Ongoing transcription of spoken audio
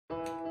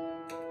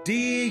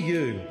Dear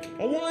you,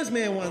 a wise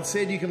man once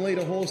said you can lead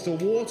a horse to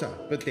water,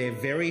 but they're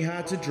very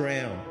hard to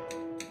drown.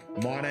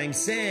 My name's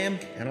Sam,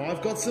 and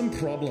I've got some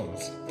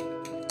problems.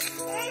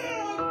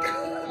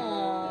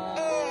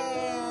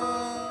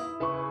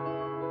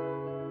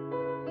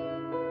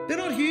 They're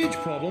not huge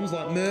problems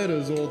like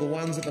murders or the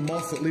ones that the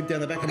moths that live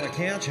down the back of my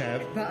couch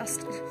have.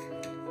 Bust.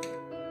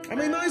 I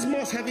mean, those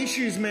moths have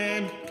issues,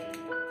 man.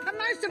 And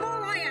most of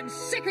all, I am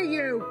sick of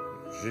you.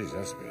 Jeez,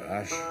 that's a bit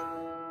harsh.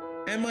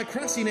 And my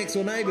crusty next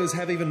door neighbours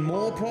have even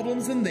more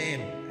problems than them.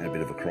 Had a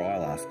bit of a cry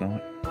last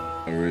night.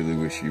 I really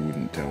wish you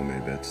wouldn't tell me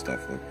about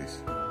stuff like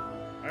this.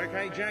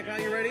 Okay, Jack, are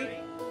you ready?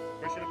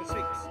 Question number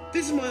 6.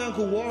 This is my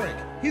Uncle Warwick.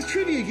 His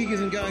trivia gig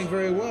isn't going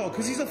very well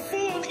because he's a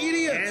full-on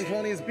idiot.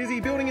 Antoine is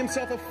busy building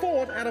himself a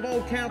fort out of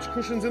old couch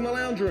cushions in the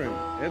lounge room.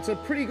 It's a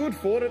pretty good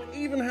fort. It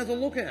even has a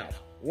lookout.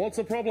 What's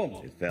the problem?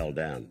 It fell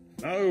down.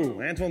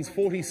 No, Antoine's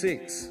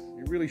 46.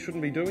 You really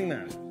shouldn't be doing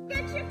that.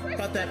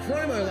 But that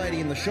promo lady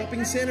in the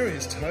shopping centre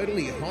is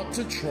totally hot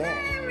to trot.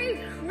 Merry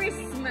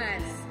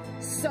Christmas.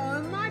 So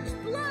much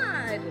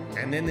blood.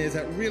 And then there's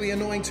that really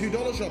annoying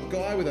 $2 shop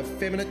guy with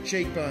effeminate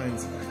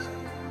cheekbones.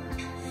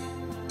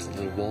 It's a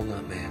little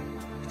walnut man.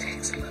 It's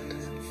excellent.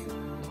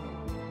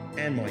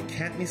 And my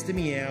cat, Mr.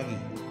 Meowgie,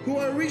 who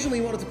I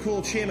originally wanted to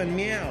call Chairman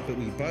Meow, but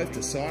we both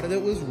decided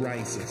it was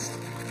racist.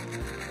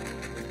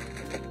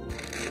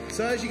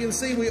 So as you can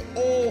see, we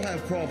all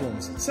have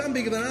problems, some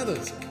bigger than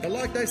others. But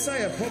like they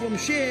say, a problem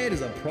shared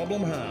is a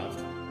problem halved.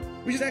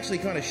 Which is actually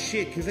kind of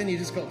shit, because then you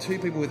just got two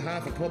people with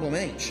half a problem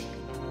each.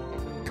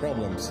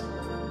 Problems.